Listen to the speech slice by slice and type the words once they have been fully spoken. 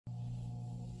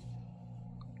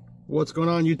What's going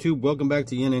on, YouTube? Welcome back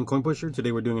to ENN Coin Pusher.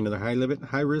 Today we're doing another high limit,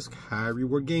 high risk, high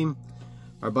reward game.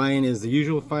 Our buy-in is the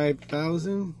usual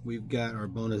 5,000. We've got our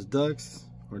bonus ducks,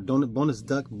 or bonus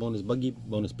duck, bonus buggy,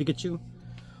 bonus Pikachu.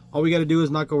 All we got to do is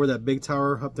knock over that big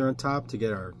tower up there on top to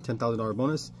get our $10,000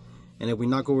 bonus. And if we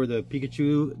knock over the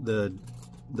Pikachu,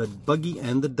 the buggy,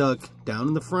 and the duck down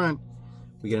in the front,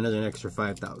 we get another extra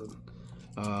 5,000.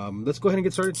 Let's go ahead and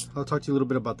get started. I'll talk to you a little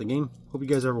bit about the game. Hope you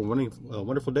guys are having a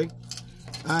wonderful day.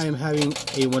 I am having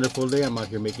a wonderful day. I'm out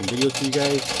here making videos for you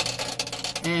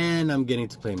guys, and I'm getting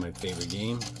to play my favorite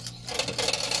game.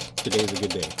 Today is a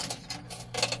good day.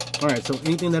 Alright, so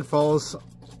anything that falls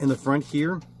in the front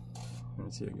here,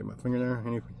 let's see, I get my finger there,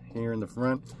 anything here in the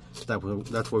front,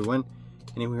 that's where we went.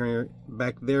 Anywhere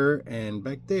back there and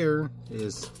back there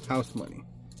is house money.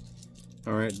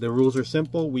 Alright, the rules are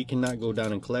simple. We cannot go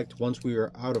down and collect. Once we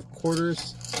are out of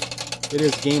quarters, it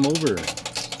is game over.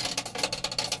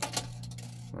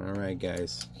 Alright,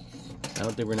 guys, I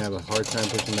don't think we're gonna have a hard time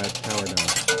pushing that tower down.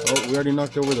 Oh, we already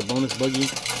knocked over the bonus buggy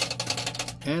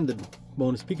and the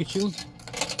bonus Pikachu,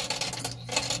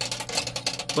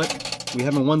 but we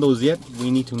haven't won those yet.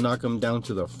 We need to knock them down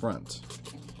to the front.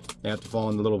 They have to fall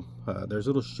in the little there's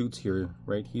little chutes here,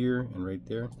 right here and right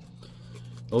there.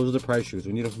 Those are the prize chutes.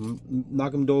 We need to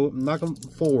knock them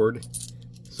forward,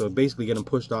 so basically get them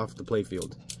pushed off the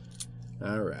playfield.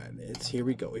 Alright, here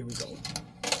we go.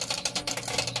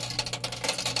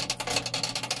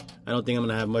 I don't think I'm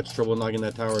going to have much trouble knocking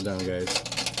that tower down, guys.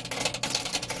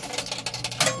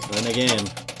 And again,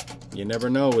 you never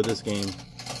know with this game.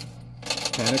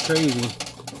 Kind of crazy.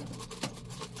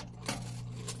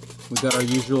 We got our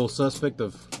usual suspect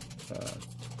of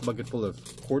bucket full of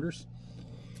quarters.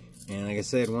 And like I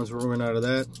said, once we're running out of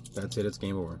that, that's it. It's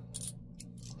game over.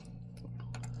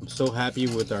 I'm so happy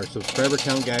with our subscriber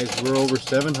count, guys. We're over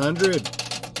 700.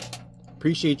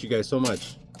 Appreciate you guys so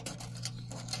much.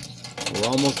 We're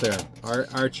almost there.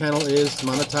 Our channel is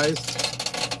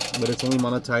monetized, but it's only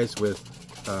monetized with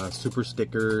super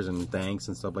stickers and thanks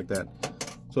and stuff like that.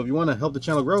 So if you want to help the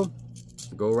channel grow,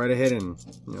 go right ahead and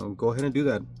go ahead and do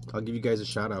that. I'll give you guys a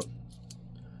shout out.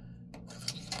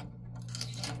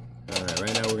 All right,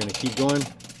 right now we're gonna keep going.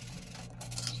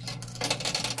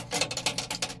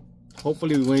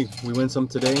 Hopefully we win some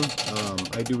today.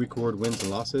 I do record wins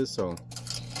and losses, so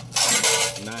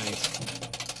nice.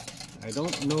 I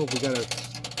don't know if we got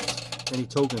any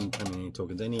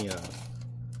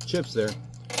chips there.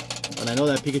 And I know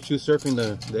that Pikachu's surfing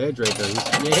the edge right there.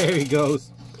 There he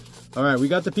goes. Alright, we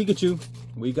got the Pikachu.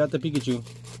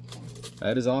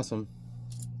 That is awesome.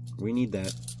 We need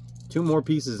that. 2 more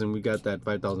pieces and we got that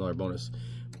 $5,000 bonus.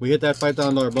 We hit that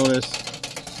 $5,000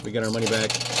 bonus, we get our money back.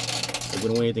 If we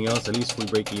don't win anything else, at least we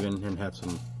break even and have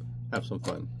some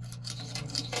fun.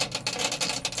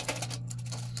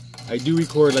 I do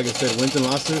record, like I said, wins and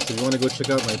losses. If you want to go check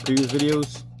out my previous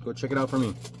videos, go check it out for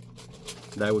me.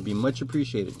 That would be much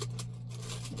appreciated.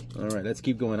 Alright, let's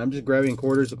keep going. I'm just grabbing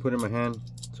quarters to put in my hand,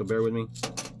 so bear with me.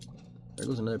 There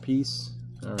goes another piece.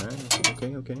 Alright,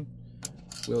 okay.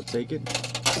 We'll take it.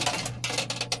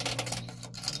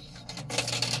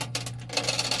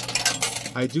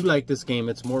 I do like this game.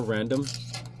 It's more random.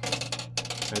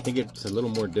 I think it's a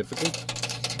little more difficult.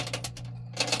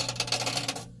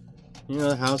 You know,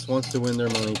 the house wants to win their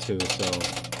money too, so.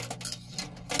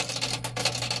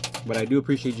 But I do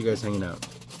appreciate you guys hanging out.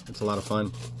 It's a lot of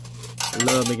fun. I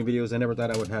love making videos. I never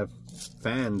thought I would have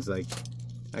fans, like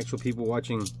actual people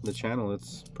watching the channel.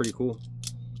 It's pretty cool.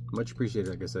 Much appreciated,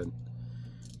 like I said.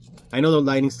 I know the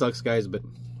lighting sucks, guys, but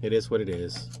it is what it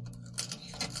is.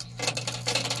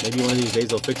 Maybe one of these days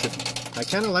they'll fix it. I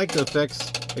kind of like the effects,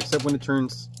 except when it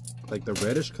turns like the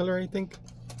reddish color, I think.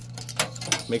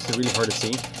 Makes it really hard to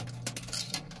see.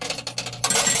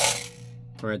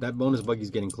 Alright, that bonus buggy's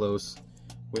getting close.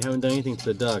 We haven't done anything to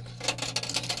the duck.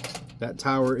 That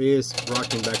tower is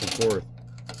rocking back and forth.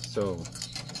 So,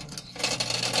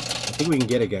 I think we can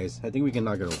get it, guys. I think we can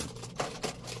knock it over.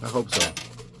 I hope so.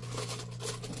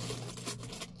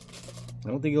 I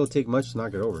don't think it'll take much to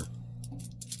knock it over.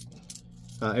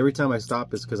 Every time I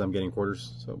stop, it's because I'm getting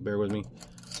quarters. So, bear with me.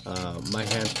 My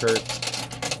hands hurt.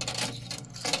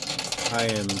 I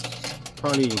am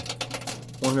probably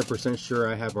 100% sure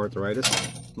I have arthritis.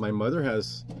 My mother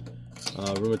has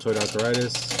rheumatoid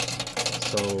arthritis,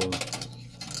 so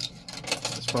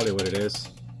that's probably what it is.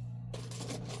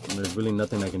 And there's really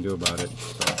nothing I can do about it.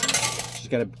 So just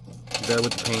gotta bear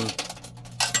with the pain.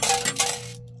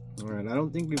 Alright, I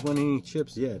don't think we've won any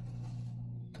chips yet.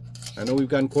 I know we've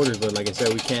gotten quarters, but like I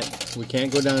said, we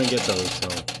can't go down and get those. So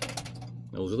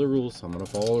those are the rules. I'm gonna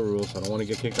follow the rules. I don't want to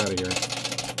get kicked out of here.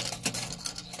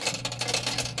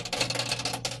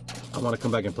 I want to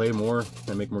come back and play more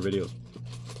and make more videos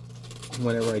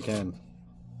whenever I can.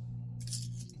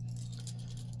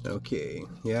 Okay,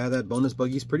 yeah, that bonus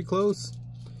buggy's pretty close.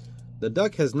 The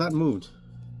duck has not moved.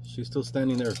 She's still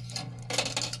standing there.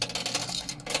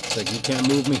 It's like, you can't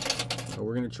move me. So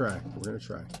we're gonna try. We're gonna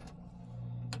try.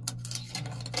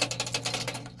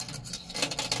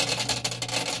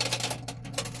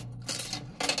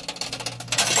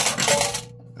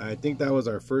 I think that was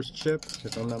our first chip,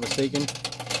 if I'm not mistaken.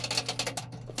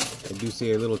 I do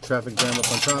see a little traffic jam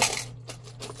up on top,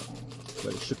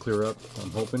 but it should clear up,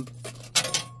 I'm hoping.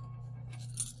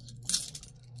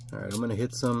 Alright, I'm gonna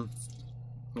hit some.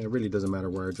 It really doesn't matter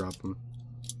where I drop them,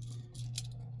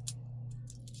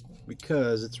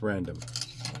 because it's random.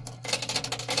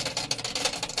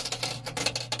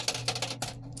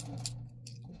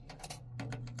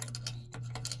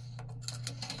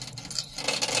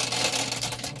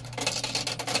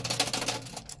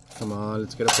 Come on,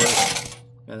 let's get a push.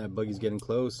 And that buggy's getting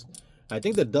close. I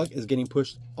think the duck is getting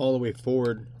pushed all the way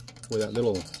forward with that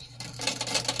little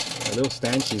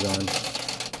stand she's on.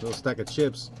 Little stack of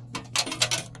chips,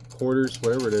 quarters,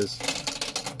 whatever it is.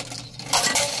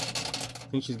 I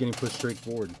think she's getting pushed straight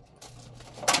forward,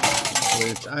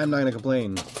 which I'm not gonna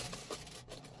complain.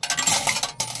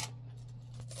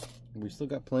 We still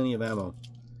got plenty of ammo.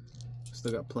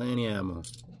 Still got plenty of ammo.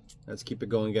 Let's keep it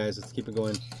going, guys. Let's keep it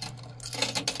going.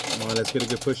 Come on, let's get a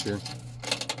good push here.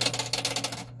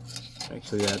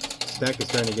 Actually, that stack is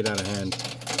starting to get out of hand.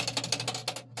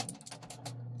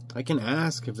 I can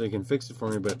ask if they can fix it for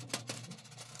me, but...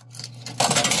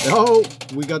 Oh!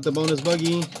 We got the bonus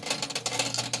buggy!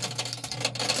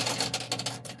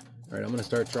 Alright, I'm going to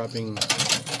start dropping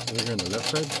over here on the left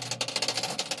side.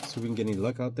 See if we can get any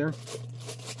luck out there.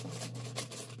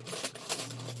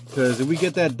 Because if we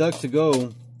get that duck to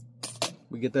go,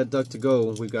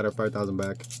 we've got our 5,000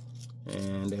 back.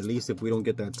 And at least if we don't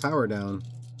get that tower down,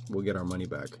 we'll get our money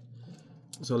back.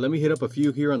 So let me hit up a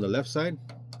few here on the left side.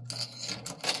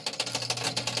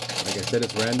 Like I said,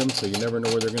 it's random, so you never know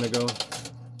where they're gonna go.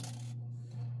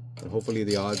 But hopefully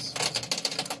the odds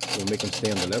will make them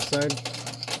stay on the left side.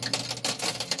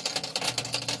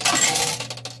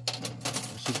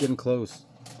 She's getting close,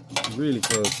 really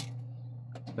close.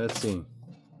 Let's see.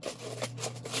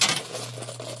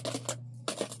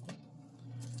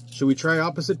 Should we try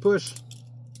opposite push?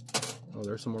 Oh,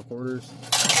 there's some more quarters.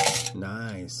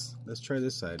 Nice. Let's try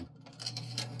this side.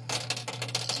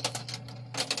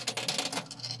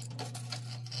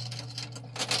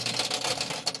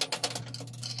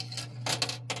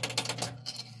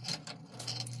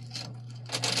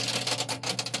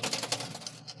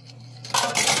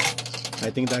 I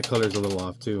think that color's a little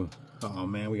off too. Oh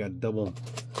man, we got double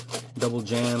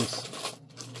jams.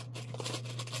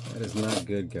 That is not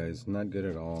good, guys. Not good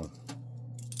at all.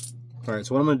 Alright,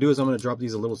 so what I'm going to do is I'm going to drop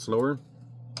these a little slower.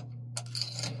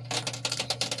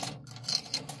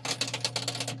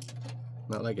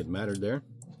 Not like it mattered there.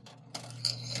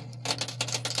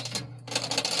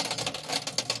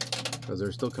 Because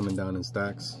they're still coming down in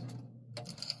stacks.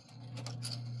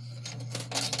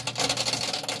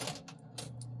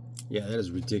 Yeah, that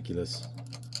is ridiculous.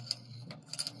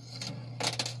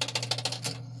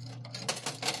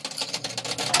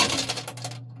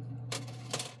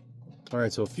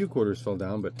 Alright, so a few quarters fell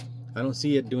down, but I don't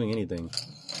see it doing anything.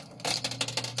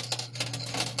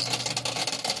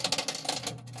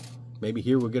 Maybe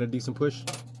here we'll get a decent push.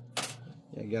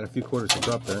 Yeah, got a few quarters to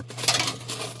drop there.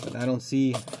 But I don't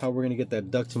see how we're going to get that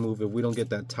duck to move if we don't get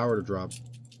that tower to drop.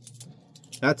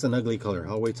 That's an ugly color.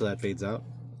 I'll wait till that fades out.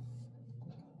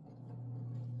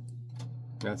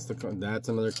 That's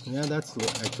another, yeah, that's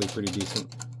actually pretty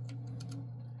decent.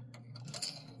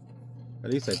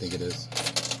 At least I think it is.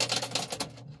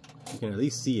 You can at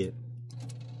least see it.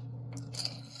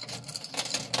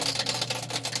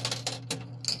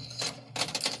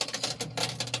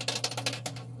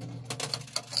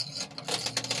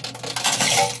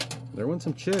 There went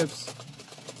some chips.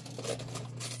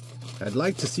 I'd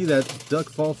like to see that duck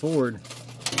fall forward.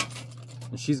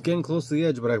 And she's getting close to the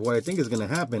edge, but what I think is going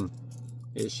to happen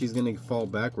is she's going to fall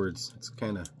backwards. It's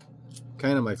kind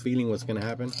of my feeling what's going to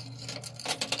happen.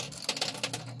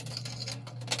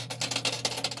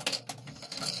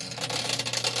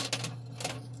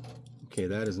 Okay,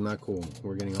 that is not cool.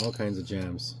 We're getting all kinds of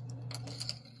jams.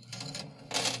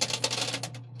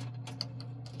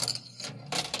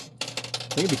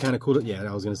 I think it'd be kind of cool to, yeah,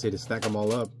 I was going to say to stack them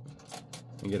all up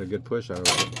and get a good push out of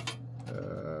it.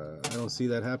 I don't see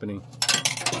that happening.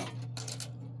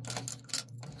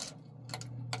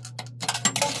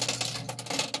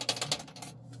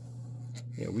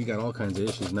 Yeah, we got all kinds of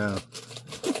issues now.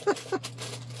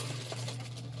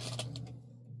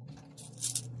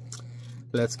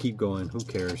 Let's keep going. Who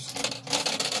cares?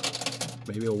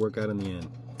 Maybe it'll work out in the end.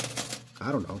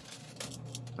 I don't know.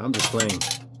 I'm just playing.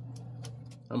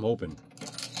 I'm hoping.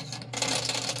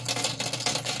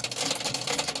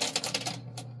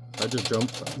 I just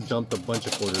jumped a bunch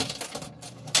of quarters.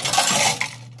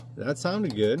 That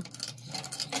sounded good.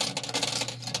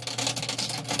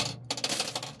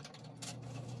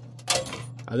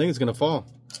 I think it's gonna fall.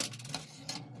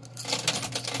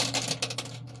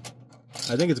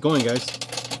 I think it's going, guys.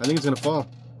 I think it's gonna fall.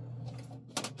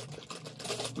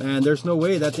 Man, there's no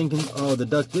way that thing can... Oh, the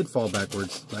duck did fall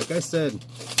backwards. Like I said,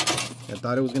 I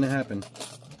thought it was gonna happen.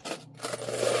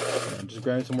 I'm just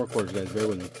grabbing some more quarters, guys. Bear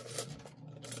with me.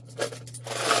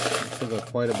 Still got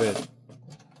quite a bit.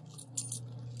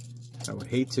 I would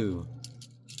hate to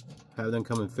have them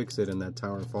come and fix it and that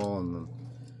tower fall and then...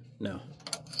 No.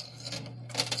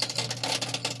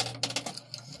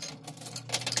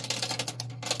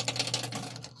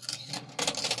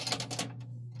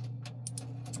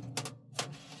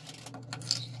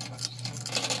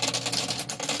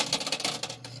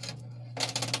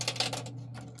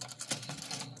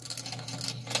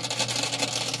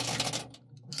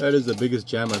 That is the biggest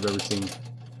jam I've ever seen.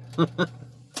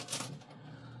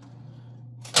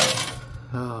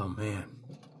 Oh man,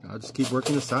 I'll just keep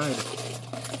working the side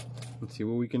and see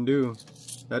what we can do.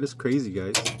 That is crazy,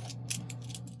 guys.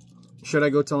 Should I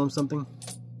go tell him something?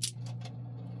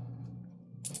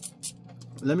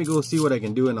 Let me go see what I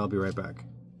can do and I'll be right back.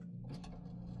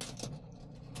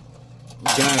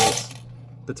 Guys,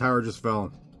 the tower just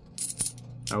fell.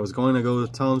 I was going to go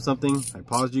tell him something. I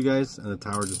paused you guys and the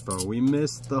tower just fell. We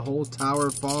missed the whole tower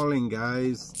falling,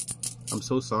 guys. I'm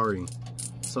so sorry.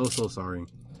 So sorry.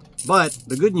 But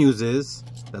the good news is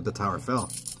that the tower fell.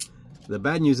 The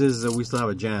bad news is that we still have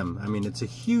a jam. I mean, it's a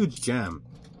huge jam.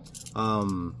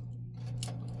 You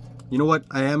know what?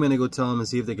 I am going to go tell them and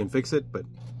see if they can fix it. But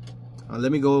let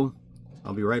me go.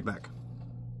 I'll be right back.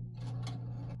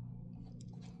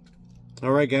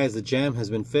 Alright guys, the jam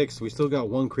has been fixed. We still got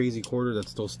one crazy quarter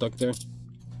that's still stuck there.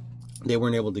 They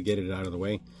weren't able to get it out of the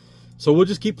way. So we'll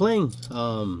just keep playing.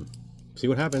 See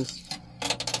what happens.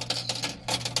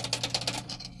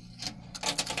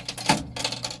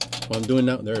 What I'm doing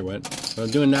now, there it went. What I'm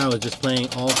doing now is just playing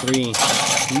all three.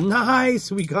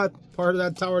 Nice! We got part of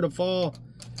that tower to fall.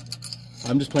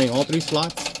 I'm just playing all three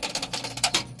slots.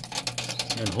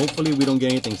 And hopefully we don't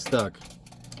get anything stuck.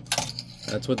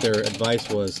 That's what their advice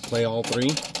was. Play all three.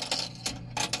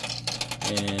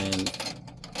 And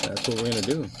that's what we're going to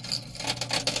do.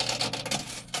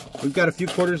 We've got a few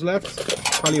quarters left.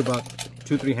 Probably about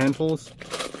 2-3 handfuls.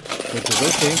 Which is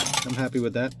okay. I'm happy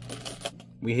with that.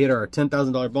 We hit our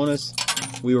 $10,000 bonus.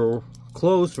 We were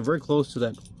close. We're very close to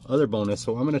that other bonus.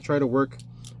 So I'm going to try to work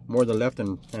more the left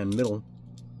and middle.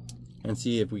 And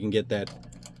see if we can get that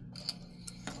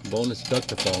bonus duck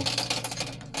to fall.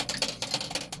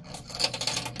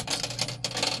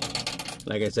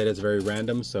 Like I said, it's very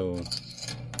random, so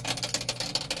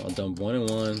I'll dump 1 and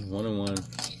 1, 1 and 1.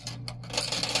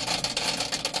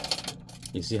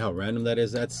 You see how random that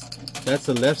is? That's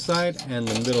the left side and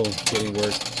the middle getting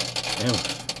worked. And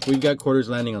we've got quarters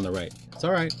landing on the right. It's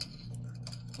all right.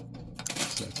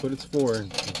 That's what it's for.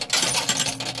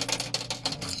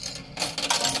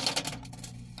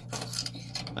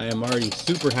 I am already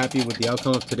super happy with the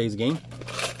outcome of today's game.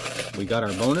 We got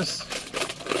our bonus.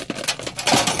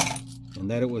 And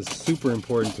that it was super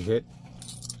important to hit.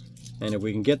 And if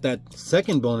we can get that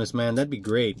second bonus, man, that'd be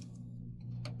great.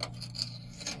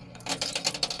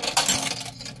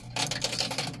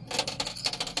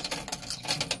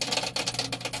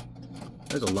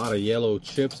 There's a lot of yellow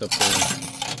chips up there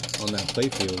on that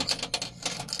playfield.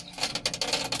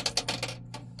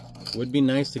 Would be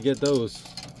nice to get those.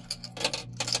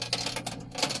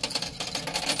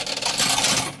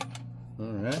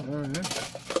 Alright.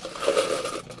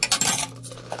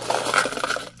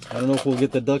 I don't know if we'll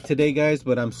get the duck today, guys,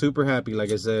 but I'm super happy.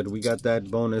 Like I said, we got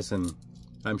that bonus, and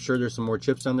I'm sure there's some more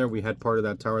chips down there. We had part of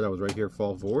that tower that was right here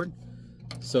fall forward.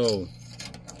 So,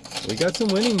 we got some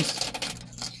winnings.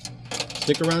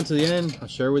 Stick around to the end. I'll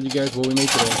share with you guys what we made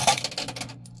today.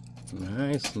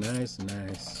 Nice.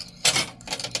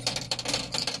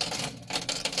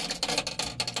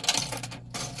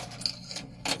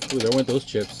 Ooh, there went those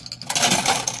chips.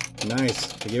 Nice.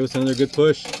 They gave us another good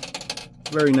push.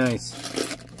 Very nice.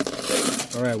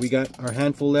 Alright, we got our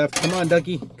handful left. Come on,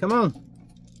 Ducky. Come on.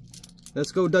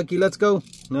 Let's go, Ducky. Let's go.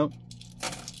 Nope.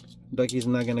 Ducky's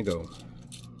not going to go.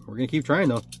 We're going to keep trying,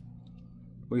 though.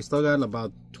 We still got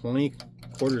about 20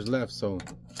 quarters left, so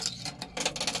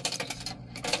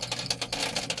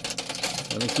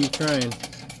let me keep trying.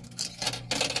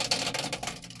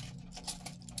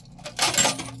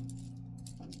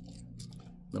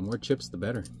 The more chips, the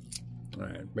better. All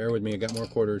right, bear with me. I got more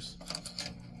quarters.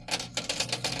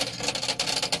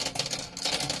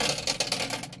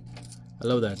 I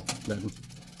love that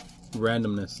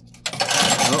randomness.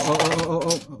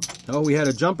 Oh, we had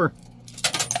a jumper.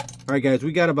 All right, guys,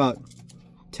 we got about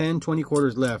 10-20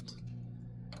 quarters left.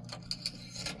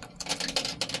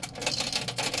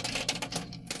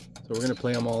 So we're gonna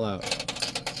play them all out.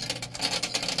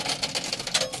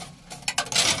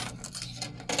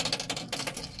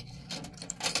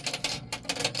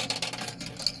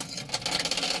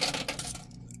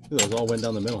 Those all went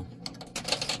down the middle.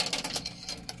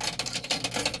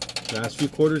 Last few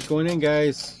quarters going in,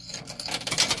 guys.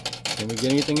 Can we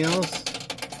get anything else?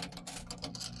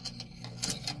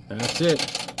 That's it.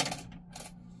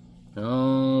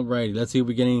 Alrighty, let's see if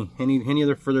we get any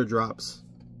other further drops.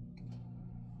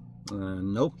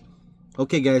 Nope.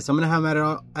 Okay, guys, I'm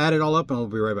gonna add it all up, and we'll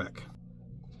be right back.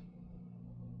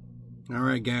 All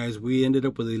right, guys, we ended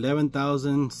up with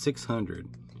 11,600.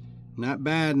 Not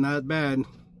bad, not bad,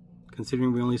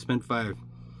 considering we only spent 5.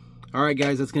 All right,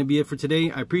 guys, that's gonna be it for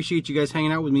today. I appreciate you guys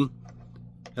hanging out with me.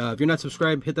 If you're not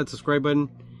subscribed, hit that subscribe button,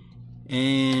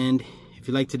 and if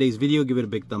you like today's video, give it a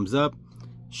big thumbs up.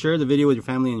 Share the video with your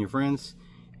family and your friends.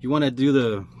 If you want to do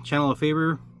the channel a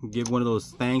favor, give one of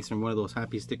those thanks and one of those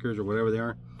happy stickers or whatever they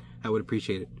are, I would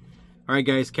appreciate it. All right,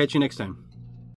 guys, catch you next time.